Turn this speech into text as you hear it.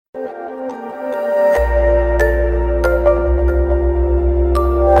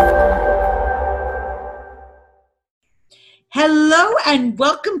and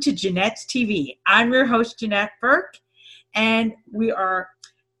welcome to Jeanette's TV. I'm your host, Jeanette Burke, and we are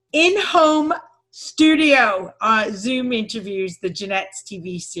in-home studio Zoom interviews, the Jeanette's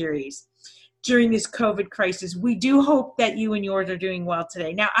TV series during this COVID crisis. We do hope that you and yours are doing well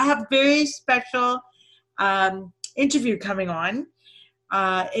today. Now, I have a very special interview coming on.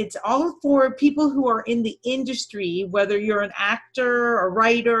 It's all for people who are in the industry, whether you're an actor, a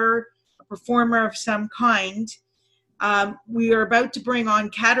writer, a performer of some kind. We are about to bring on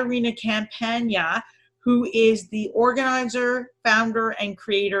Caterina Campagna, who is the organizer, founder, and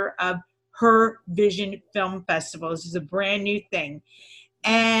creator of Her Vision Film Festival. This is a brand new thing.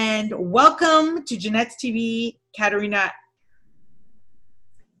 And welcome to Jeanette's TV, Caterina.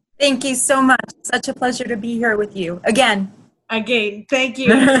 Thank you so much. Such a pleasure to be here with you again. Again, thank you.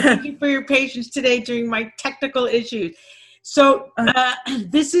 Thank you for your patience today during my technical issues. So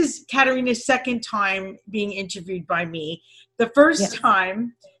this is Caterina's second time being interviewed by me. The first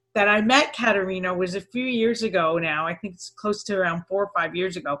time that I met Caterina was a few years ago now. I think it's close to around 4 or 5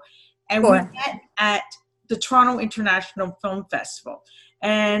 years ago. And we met at the Toronto International Film Festival.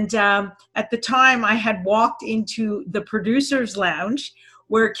 And at the time, I had walked into the producer's lounge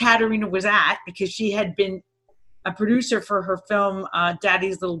where Caterina was at because she had been a producer for her film,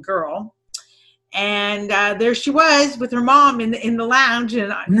 Daddy's Little Girl. And there she was with her mom in the lounge,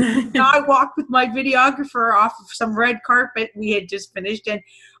 and I walked with my videographer off of some red carpet we had just finished, and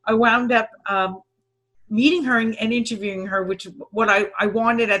I wound up meeting her and interviewing her, which what I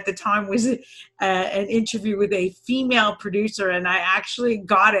wanted at the time was an interview with a female producer, and I actually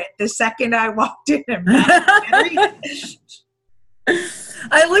got it the second I walked in and met her.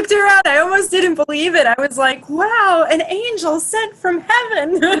 I looked around. I almost didn't believe it. I was like, wow, an angel sent from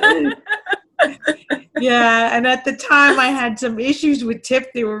heaven. Yeah, and at the time I had some issues with TIFF.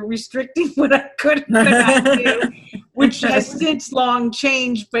 They were restricting what I could do, which has since long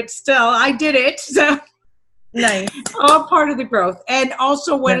changed, but still, I did it. So nice. All part of the growth. And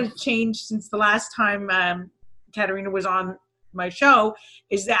also what has changed since the last time Caterina was on my show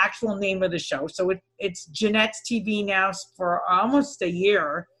is the actual name of the show. So it's Jeanette's TV now for almost a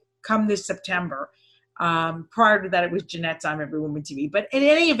year, come this September. Prior to that, it was Jeanette's I'm Every Woman TV. But in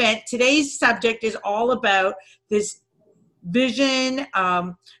any event, today's subject is all about this vision,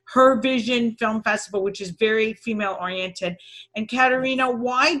 Her Vision Film Festival, which is very female-oriented. And Caterina,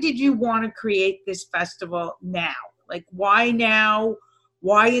 why did you want to create this festival now? Like, why now?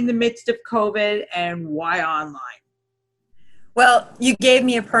 Why in the midst of COVID? And why online? Well, you gave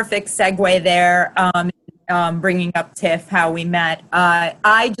me a perfect segue there. Bringing up TIFF, how we met.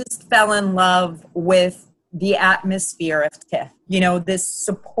 I just fell in love with the atmosphere of TIFF. You know, this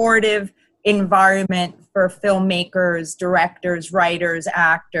supportive environment for filmmakers, directors, writers,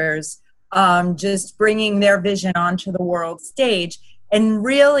 actors, just bringing their vision onto the world stage. And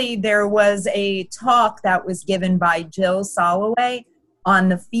really, there was a talk that was given by Jill Soloway on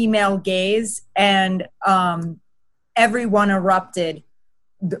the female gaze, and everyone erupted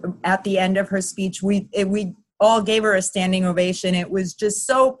at the end of her speech. We all gave her a standing ovation. It was just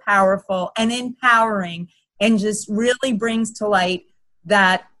so powerful and empowering, and just really brings to light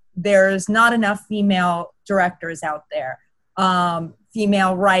that there's not enough female directors out there,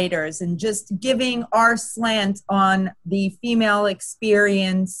 female writers, and just giving our slant on the female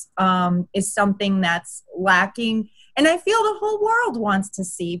experience is something that's lacking. And I feel the whole world wants to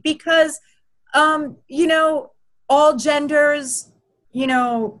see, because, you know, all genders, you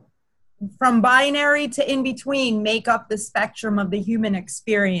know, from binary to in between, make up the spectrum of the human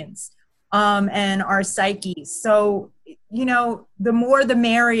experience and our psyches. So, you know, the more the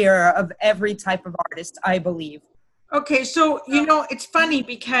merrier of every type of artist, I believe. Okay, so, you know, it's funny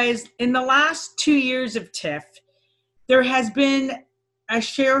because in the last 2 years of TIFF, there has been a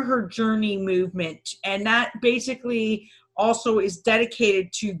Share Her Journey movement, and that basically also is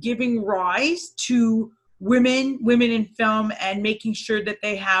dedicated to giving rise to women in film and making sure that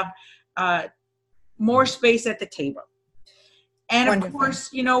they have more space at the table. And of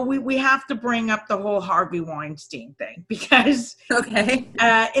course, you know, we have to bring up the whole Harvey Weinstein thing, because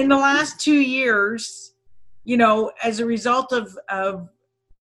in the last 2 years, you know, as a result of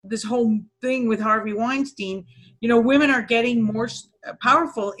this whole thing with Harvey Weinstein, you know, women are getting more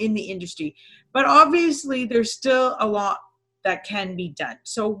powerful in the industry. But obviously, there's still a lot that can be done.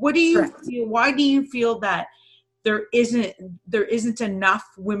 So what do you feel, why do you feel that there isn't enough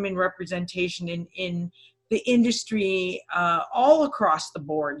women representation in the industry all across the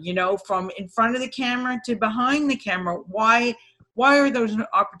board, you know, from in front of the camera to behind the camera? Why are those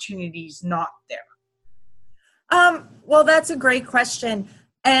opportunities not there? Well, that's a great question.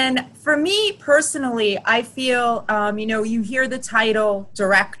 And for me personally, I feel, you hear the title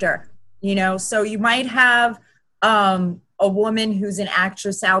director, so you might have a woman who's an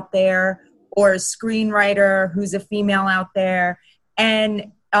actress out there or a screenwriter who's a female out there.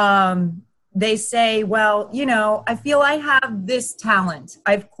 And they say, well, I feel I have this talent.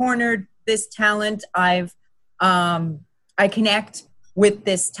 I've cornered this talent. I connect with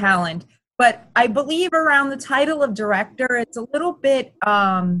this talent. But I believe around the title of director, it's a little bit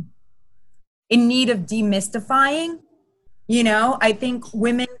in need of demystifying. I think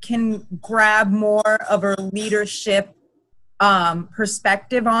women can grab more of a leadership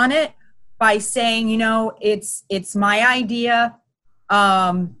perspective on it by saying, it's my idea.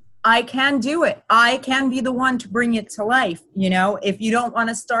 I can do it. I can be the one to bring it to life. If you don't want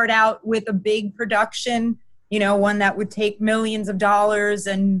to start out with a big production, one that would take millions of dollars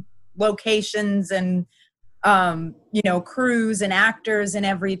and locations and, crews and actors and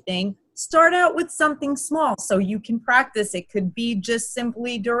everything, start out with something small so you can practice. It could be just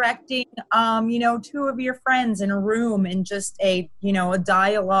simply directing, two of your friends in a room and just a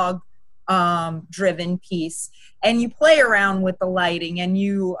dialogue driven piece, and you play around with the lighting, and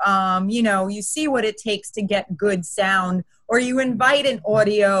you see what it takes to get good sound, or you invite an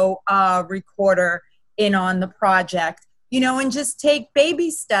audio recorder in on the project, and just take baby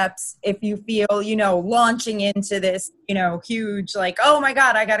steps. If you feel, launching into this, huge, like, oh my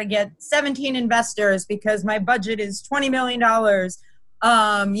God, I got to get 17 investors because my budget is $20 million.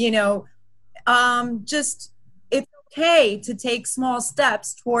 Just, it's okay to take small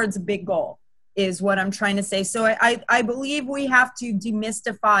steps towards a big goal is what I'm trying to say. So I believe we have to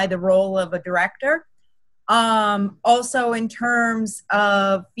demystify the role of a director. Also in terms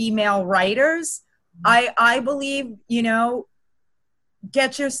of female writers, I believe,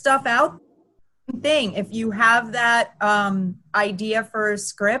 get your stuff out. Thing. If you have that idea for a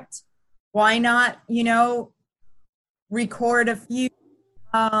script, why not, record a few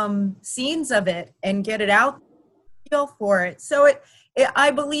scenes of it and get it out, feel for it. So I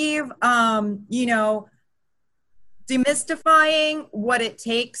believe, demystifying what it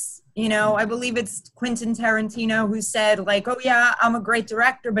takes. I believe it's Quentin Tarantino who said, like, oh yeah, I'm a great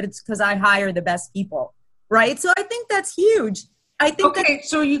director, but it's because I hire the best people, right? So I think that's huge.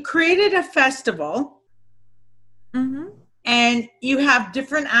 So you created a festival, mm-hmm. and you have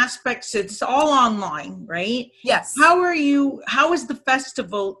different aspects. It's all online, right? Yes. How is the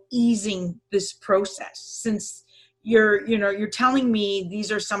festival easing this process? Since you're telling me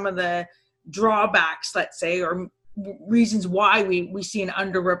these are some of the drawbacks, let's say, or reasons why we see an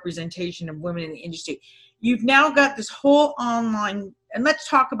underrepresentation of women in the industry. You've now got this whole online, and let's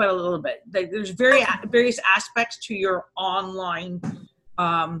talk about it a little bit. There's various aspects to your online,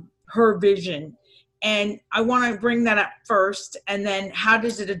 her vision. And I want to bring that up first, and then how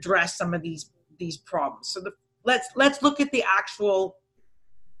does it address some of these problems? So let's look at the actual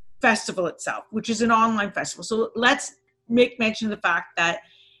festival itself, which is an online festival. So let's make mention of the fact that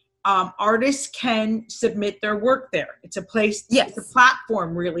artists can submit their work there. It's a place, yes. It's a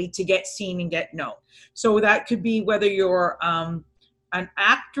platform really to get seen and get known. So that could be whether you're an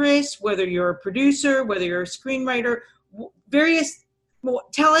actress, whether you're a producer, whether you're a screenwriter,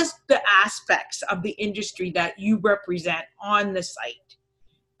 tell us the aspects of the industry that you represent on the site,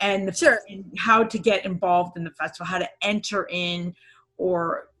 and and how to get involved in the festival, how to enter in,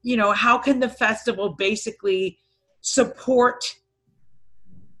 or, how can the festival basically support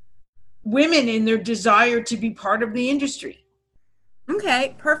women in their desire to be part of the industry?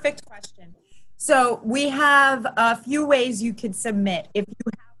 Okay, perfect question. So we have a few ways you could submit. If you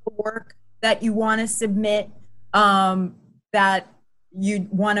have a work that you want to submit, that you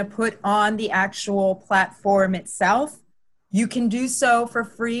want to put on the actual platform itself, you can do so for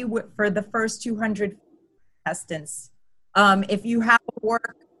free for the first 200 contestants. If you have a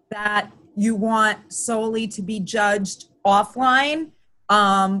work that you want solely to be judged offline,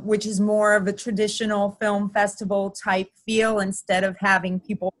 which is more of a traditional film festival type feel, instead of having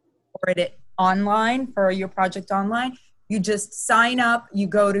people record it online for your project online, you just sign up, you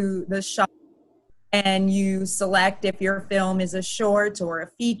go to the shop, and you select if your film is a short or a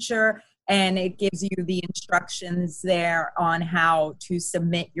feature, and it gives you the instructions there on how to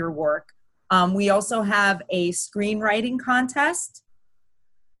submit your work. We also have a screenwriting contest,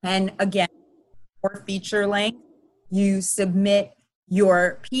 and again, for feature length, you submit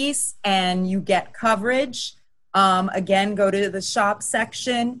your piece and you get coverage. Again, go to the shop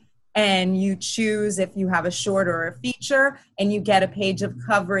section and you choose if you have a short or a feature, and you get a page of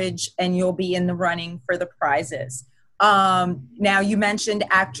coverage, and you'll be in the running for the prizes. Now, you mentioned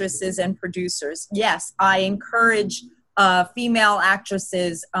actresses and producers. Yes, I encourage female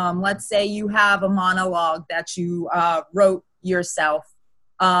actresses, let's say you have a monologue that you wrote yourself,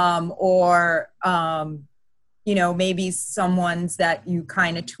 or maybe someone's that you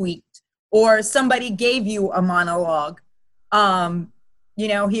kind of tweaked, or somebody gave you a monologue.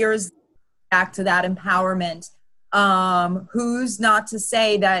 Here's back to that empowerment. Who's not to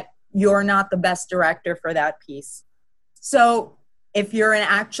say that you're not the best director for that piece? So if you're an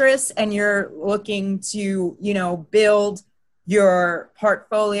actress and you're looking to, build your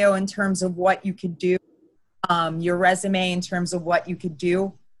portfolio in terms of what you could do, your resume in terms of what you could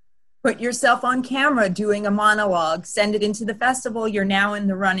do, put yourself on camera doing a monologue, send it into the festival. You're now in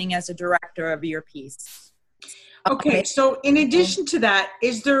the running as a director of your piece. Okay, so in addition to that,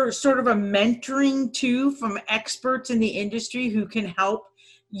 is there sort of a mentoring too from experts in the industry who can help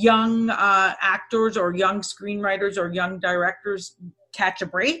young actors or young screenwriters or young directors catch a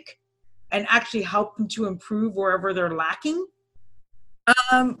break and actually help them to improve wherever they're lacking?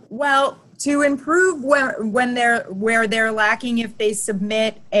 Well, to improve where they're lacking, if they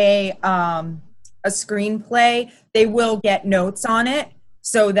submit a screenplay, they will get notes on it.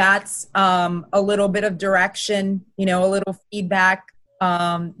 So that's a little bit of direction, a little feedback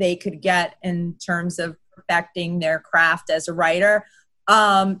they could get in terms of perfecting their craft as a writer.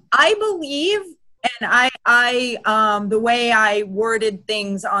 I believe, and I the way I worded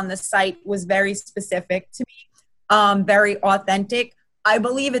things on the site was very specific to me, very authentic. I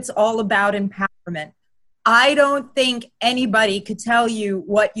believe it's all about empowerment. I don't think anybody could tell you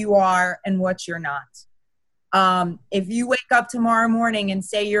what you are and what you're not. If you wake up tomorrow morning and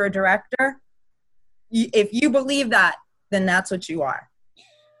say you're a director, if you believe that, then that's what you are.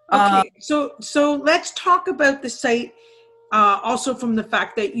 Okay, so let's talk about the site. Also from the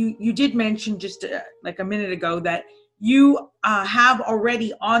fact that you did mention just like a minute ago that you have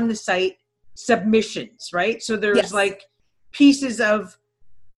already on the site submissions, right? So there's Yes. like pieces of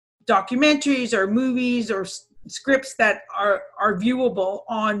documentaries or movies or scripts that are viewable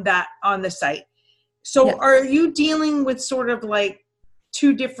on the site. So Yes. Are you dealing with sort of like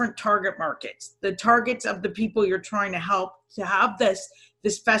two different target markets? The targets of the people you're trying to help to have this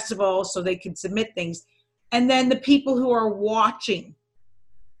festival so they can submit things, and then the people who are watching.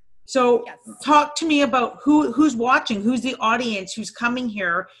 So Yes. Talk to me about who's watching, who's the audience, who's coming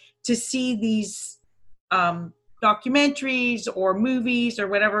here to see these documentaries or movies or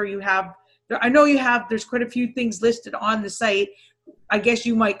whatever you have. I know there's quite a few things listed on the site. I guess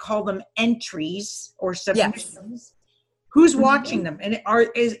you might call them entries or submissions. Yes. Who's watching them and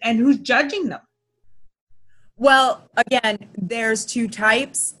who's judging them? Well, again, there's two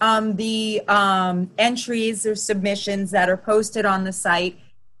types. The entries or submissions that are posted on the site,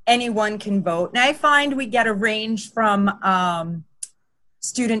 anyone can vote. And I find we get a range from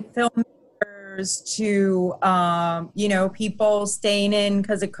student filmmakers to, people staying in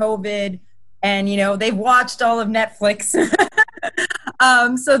because of COVID and, they've watched all of Netflix.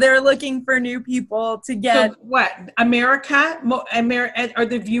 So they're looking for new people to get. So what, America? Are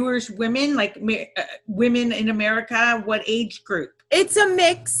the viewers women, like women in America? What age group? It's a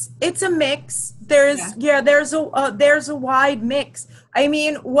mix. There's a wide mix. I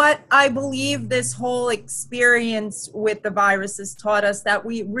mean, what I believe this whole experience with the virus has taught us that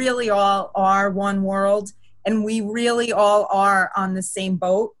we really all are one world and we really all are on the same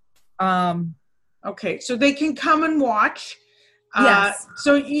boat. Okay, so they can come and watch. Yes.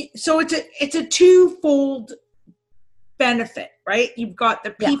 So it's a twofold benefit, right? You've got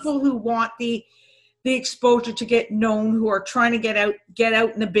the people who want the exposure to get known, who are trying to get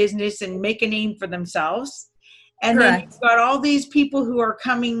out in the business and make a name for themselves. And Correct. Then you've got all these people who are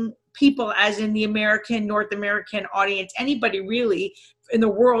coming, people as in the North American audience, anybody really in the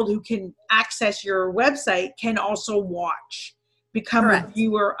world who can access your website can also watch, become Correct. a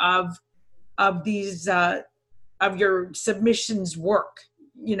viewer of these of your submissions work,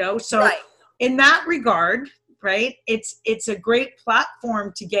 so right. In that regard, right, it's a great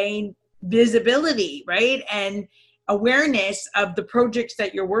platform to gain visibility, right, and awareness of the projects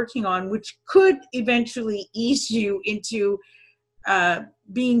that you're working on, which could eventually ease you into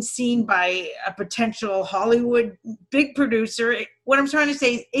being seen by a potential Hollywood big producer. What I'm trying to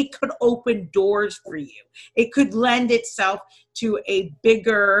say is it could open doors for you. It could lend itself to a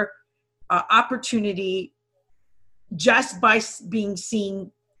bigger opportunity just by being seen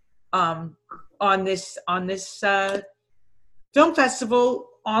on this film festival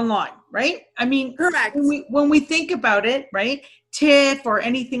online, right? I mean, correct. When we think about it, right, TIFF or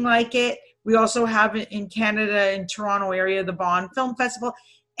anything like it, we also have it in Canada, in Toronto area, the Bond Film Festival,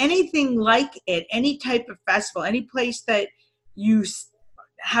 anything like it, any type of festival, any place that you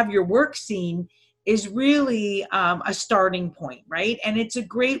have your work seen, is really a starting point, right? And it's a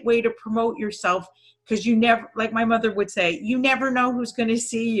great way to promote yourself, because you never, like my mother would say, you never know who's going to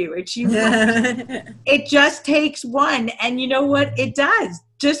see you. And she it just takes one. And you know what? It does.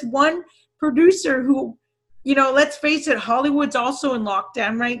 Just one producer who, let's face it, Hollywood's also in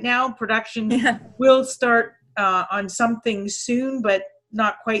lockdown right now. Production will start on something soon, but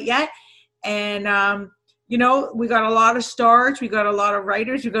not quite yet. And, we got a lot of stars, we got a lot of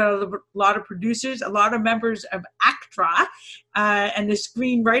writers, we got a lot of producers, a lot of members of ACTRA and the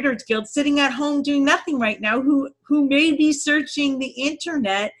Screenwriters Guild sitting at home doing nothing right now, who may be searching the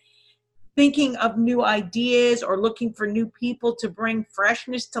internet, thinking of new ideas or looking for new people to bring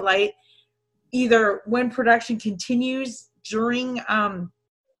freshness to light, either when production continues during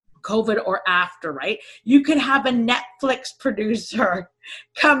COVID or after, right? You could have a Netflix producer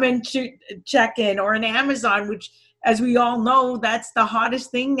come and check in, or an Amazon, which, as we all know, that's the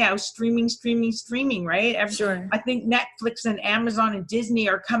hottest thing now, streaming, right? Sure. I think Netflix and Amazon and Disney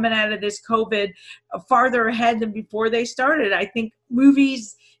are coming out of this COVID farther ahead than before they started. I think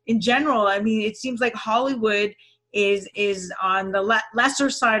movies in general, I mean, it seems like Hollywood is on the lesser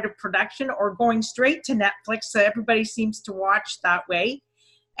side of production, or going straight to Netflix, so everybody seems to watch that way.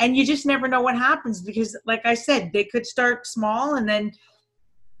 And you just never know what happens, because, like I said, they could start small and then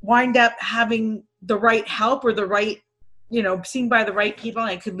wind up having the right help, or the right, seen by the right people,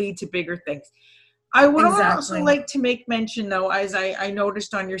 and it could lead to bigger things. I would also like to make mention, though, as I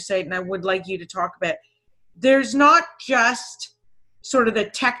noticed on your site, and I would like you to talk about, there's not just sort of the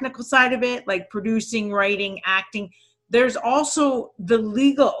technical side of it, like producing, writing, acting. There's also the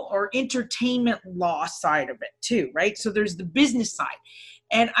legal or entertainment law side of it too, right? So there's the business side.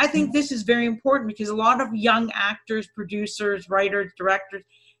 And I think this is very important, because a lot of young actors, producers, writers, directors,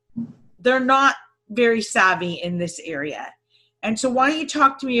 they're not very savvy in this area. And so why don't you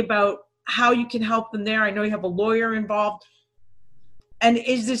talk to me about how you can help them there? I know you have a lawyer involved. And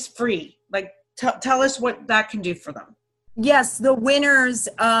is this free? Like, tell us what that can do for them. Yes, the winners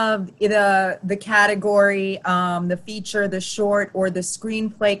of the category, the feature, the short, or the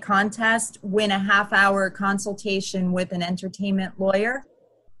screenplay contest win a half-hour consultation with an entertainment lawyer.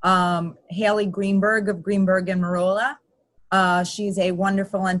 Haley Greenberg of Greenberg and Marola. She's a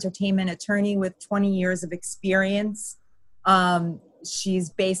wonderful entertainment attorney with 20 years of experience. She's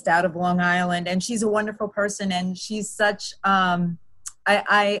based out of Long Island, and she's a wonderful person. And she's such,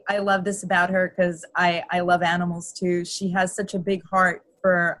 I love this about her, because I love animals too. She has such a big heart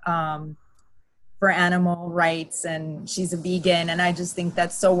for animal rights, and she's a vegan. And I just think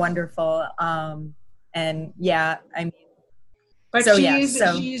that's so wonderful. And yeah, I mean, but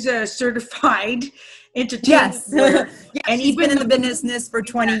she's a certified entertainment lawyer. Yes, and she's been in the business for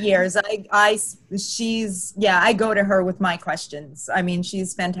 20 years. I go to her with my questions. I mean,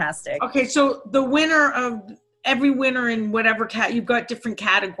 she's fantastic. Okay, so the winner of every winner in whatever you've got different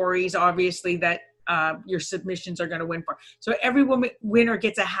categories, obviously, that your submissions are going to win for. So every winner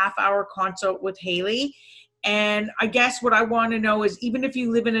gets a half-hour consult with Haley. And I guess what I want to know is, even if you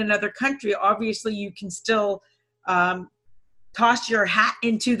live in another country, obviously you can still toss your hat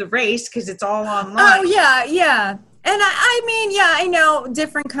into the race, because it's all online. Oh, yeah. And I mean, yeah, I know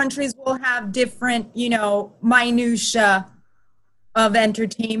different countries will have different, minutia of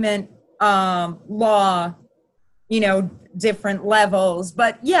entertainment law, different levels.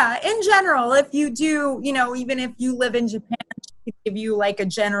 But yeah, in general, if you do, even if you live in Japan, she could give you like a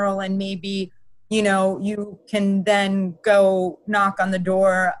general, and maybe, you can then go knock on the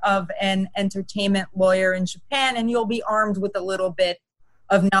door of an entertainment lawyer in Japan, and you'll be armed with a little bit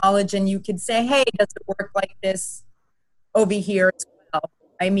of knowledge, and you could say, hey, does it work like this over here as well?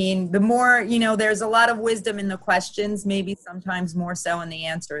 I mean, the more, there's a lot of wisdom in the questions, maybe sometimes more so in the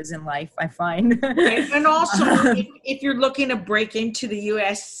answers in life, I find. And also, if you're looking to break into the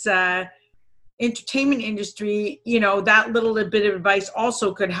U.S. Entertainment industry, that little bit of advice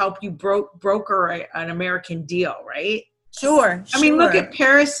also could help you broker an American deal, right? Sure. I mean, look at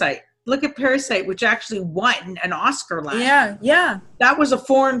Parasite. Which actually won an Oscar last year. Yeah. That was a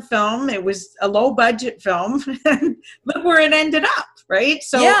foreign film. It was a low-budget film. Look where it ended up, right?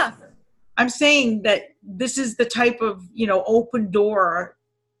 So yeah. I'm saying that this is the type of, open door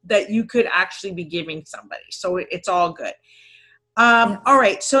that you could actually be giving somebody. So it's all good. Yes. All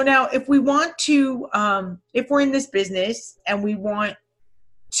right. So now if we want to, if we're in this business and we want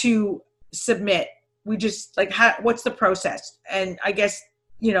to submit, we just what's the process? And I guess,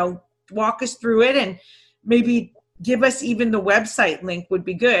 walk us through it, and maybe give us even the website link would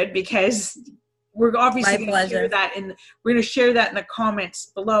be good, because we're obviously going to share that in the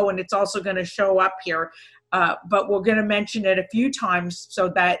comments below, and it's also going to show up here. But we're going to mention it a few times so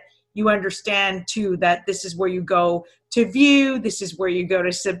that you understand too that this is where you go to view, this is where you go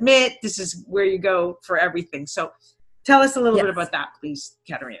to submit, this is where you go for everything. So tell us a little bit about that, please,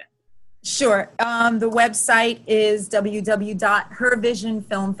 Caterina. Sure. The website is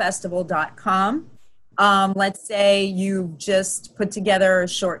www.hervisionfilmfestival.com. Let's say you just put together a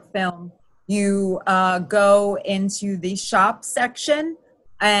short film. You go into the shop section,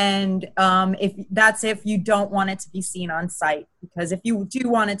 and if you don't want it to be seen on site, because if you do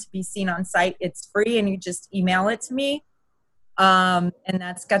want it to be seen on site, it's free, and you just email it to me. And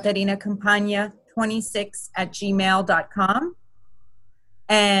that's Caterina Campagna 26@gmail.com.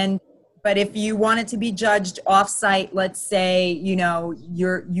 But if you want it to be judged off-site, let's say, you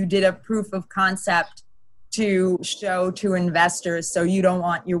did a proof of concept to show to investors, so you don't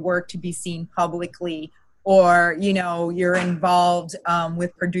want your work to be seen publicly, or, you're involved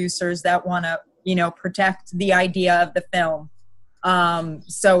with producers that want to, protect the idea of the film.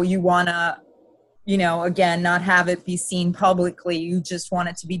 So you want to, again, not have it be seen publicly. You just want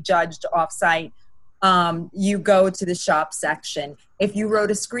it to be judged off-site. You go to the shop section. If you wrote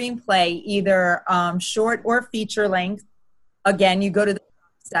a screenplay, either short or feature length, again, you go to the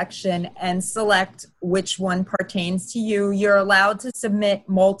section and select which one pertains to you. You're allowed to submit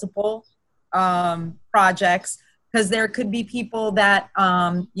multiple projects, because there could be people that,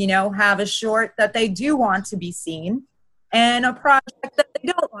 have a short that they do want to be seen and a project that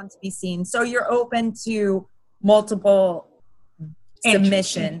they don't want to be seen. So you're open to multiple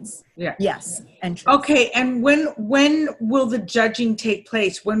submissions. Yeah. Yes. Okay. And when will the judging take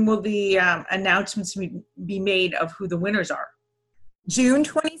place? When will the announcements be made of who the winners are? June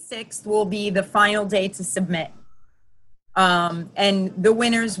 26th will be the final day to submit. And the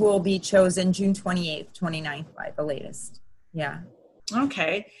winners will be chosen June 28th, 29th by the latest. Yeah.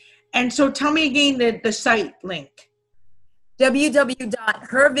 Okay. And so tell me again the site link.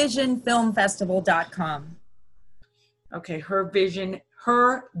 www.hervisionfilmfestival.com. Okay.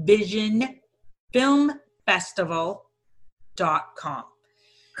 hervisionfilmfestival.com.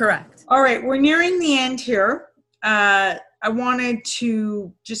 Correct. All right. We're nearing the end here. I wanted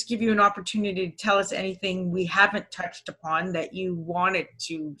to just give you an opportunity to tell us anything we haven't touched upon that you wanted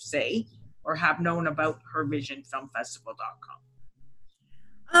to say or have known about hervisionfilmfestival.com.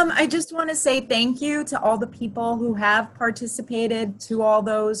 I just want to say thank you to all the people who have participated, to all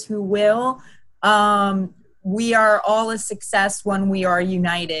those who will. We are all a success when we are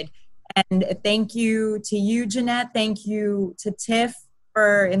united. And thank you to you, Jeanette. Thank you to Tiff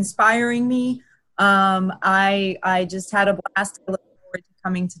for inspiring me. I just had a blast. I look forward to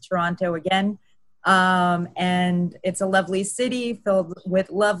coming to Toronto again. And it's a lovely city filled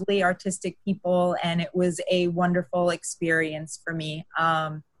with lovely artistic people, and it was a wonderful experience for me.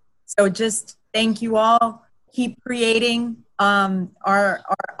 So just thank you all. Keep creating. Our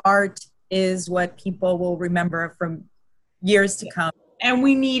art is what people will remember from years to come. And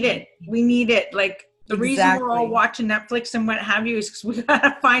we need it. We need it. Like, the reason we're all watching Netflix and what have you is because we got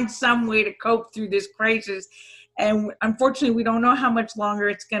to find some way to cope through this crisis. And unfortunately, we don't know how much longer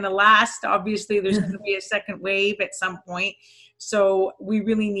it's going to last. Obviously, there's going to be a second wave at some point. So we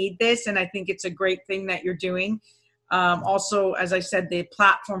really need this. And I think it's a great thing that you're doing. Also, as I said, the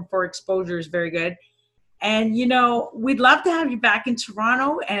platform for exposure is very good. And, we'd love to have you back in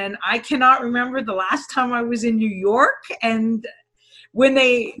Toronto. And I cannot remember the last time I was in New York. And when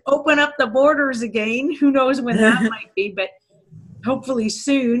they open up the borders again, who knows when that might be, but hopefully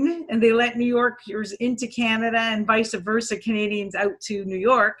soon, and they let New Yorkers into Canada and vice versa, Canadians out to New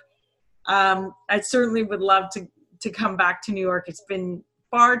York. I certainly would love to come back to New York. It's been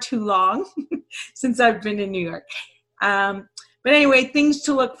far too long since I've been in New York. But anyway, things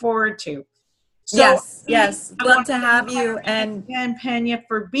to look forward to. So, yes. Love to have you. And Campagna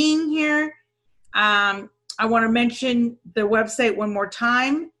for being here. I want to mention the website one more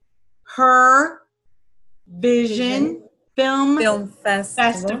time.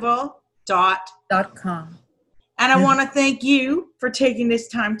 hervisionfilmfestival.com. And I want to thank you for taking this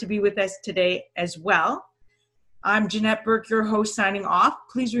time to be with us today as well. I'm Jeanette Burke, your host, signing off.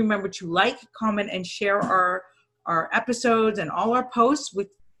 Please remember to like, comment, and share our episodes and all our posts with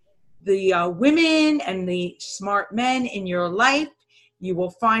the women and the smart men in your life. You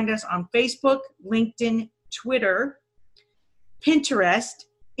will find us on Facebook, LinkedIn, Twitter, Pinterest,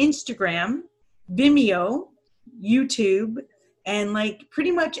 Instagram, Vimeo, YouTube, and like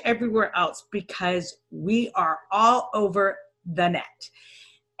pretty much everywhere else, because we are all over the net.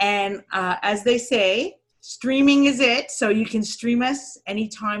 And as they say, streaming is it. So you can stream us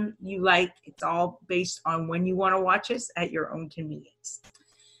anytime you like. It's all based on when you want to watch us at your own convenience.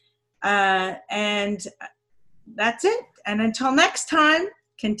 And that's it. And until next time,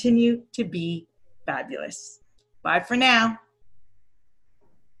 continue to be fabulous. Bye for now.